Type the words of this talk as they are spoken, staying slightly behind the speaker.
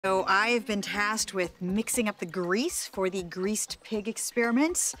So I've been tasked with mixing up the grease for the greased pig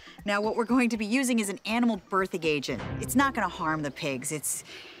experiment. Now what we're going to be using is an animal birthing agent. It's not gonna harm the pigs. It's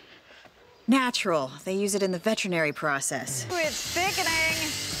natural. They use it in the veterinary process. It's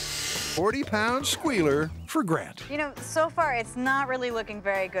thickening. 40-pound squealer for Grant. You know, so far it's not really looking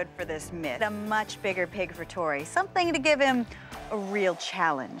very good for this myth. A much bigger pig for Tori. Something to give him a real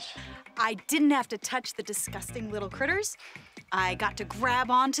challenge. I didn't have to touch the disgusting little critters. I got to grab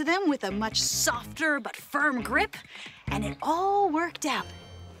onto them with a much softer but firm grip, and it all worked out.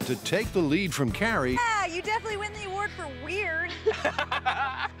 To take the lead from Kari, Yeah, you definitely win the award for weird.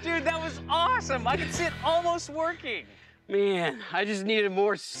 Dude, that was awesome. I could see it almost working. Man, I just needed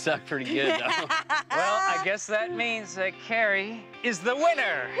more. Sucked pretty good, though. Well, I guess that means that Kari is the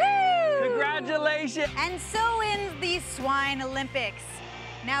winner. Woo! Congratulations. And so ends the Swine Olympics.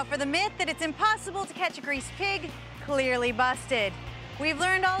 Now for the myth that it's impossible to catch a greased pig, clearly busted. We've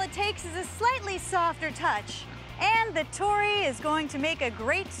learned all it takes is a slightly softer touch, and that Tori is going to make a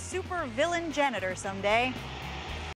great super villain janitor someday.